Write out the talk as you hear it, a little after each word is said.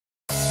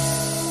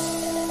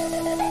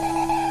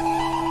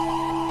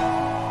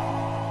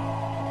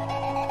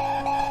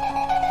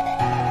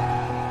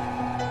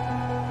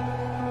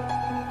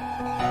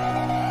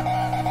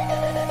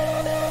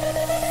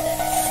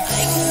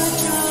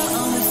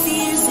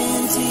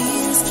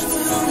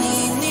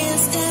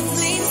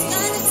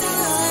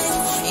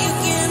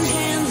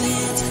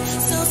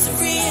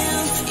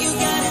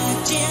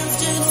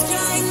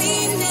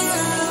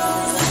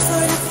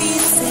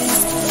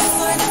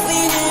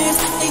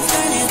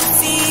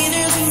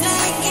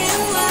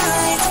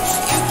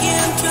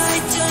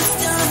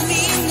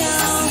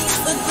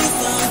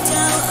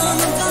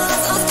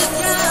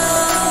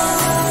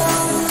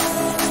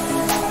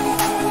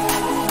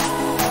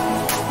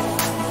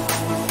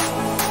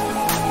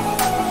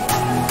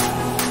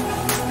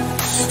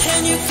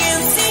you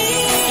can see.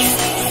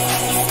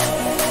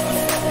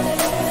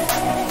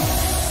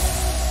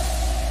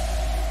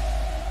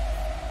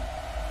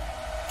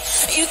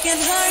 You can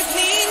hurt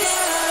me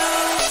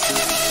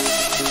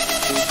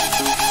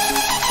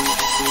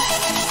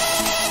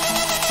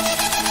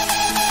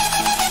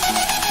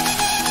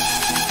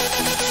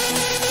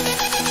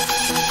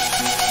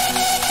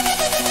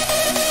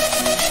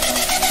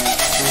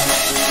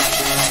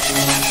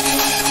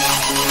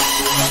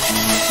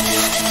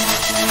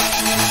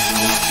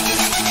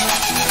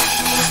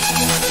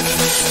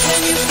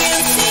when you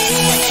can see.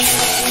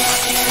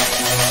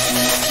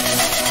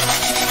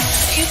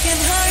 You can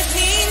hurt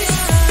me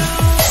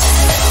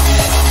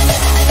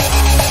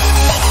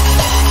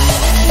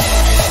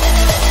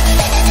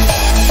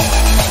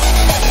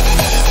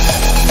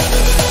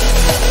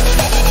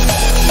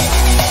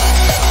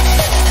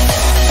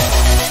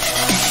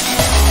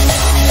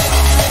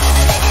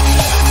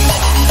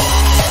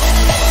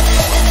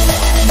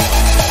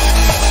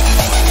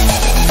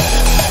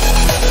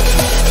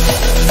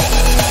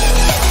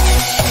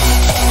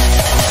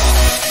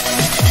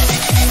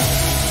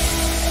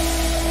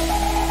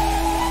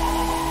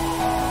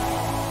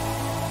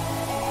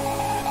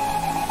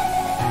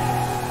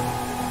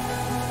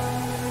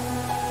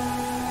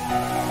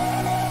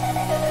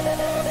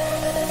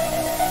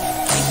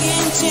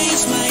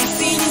change my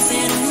feelings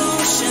and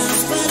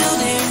emotions, but all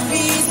there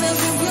is of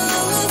the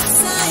blow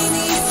inside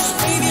me.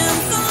 Baby, I'm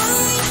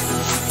fine,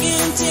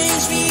 can't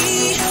change me.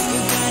 You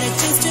got a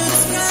chance to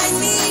describe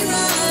me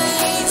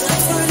right.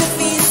 Look for the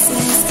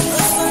pieces,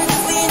 look for the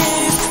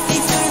winners. They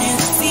turn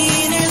into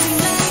sinners in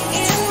black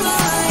and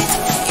white.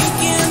 You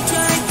can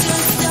try to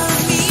stop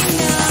me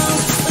now,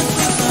 but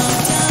we'll go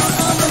down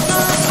on the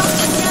bottom of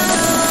the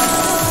ground.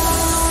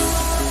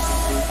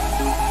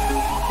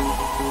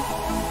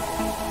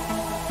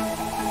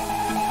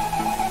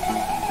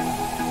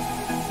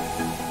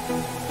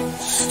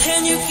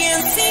 And you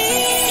can see,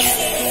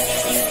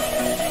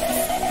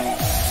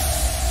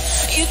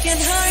 you can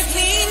hurt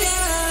me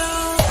now.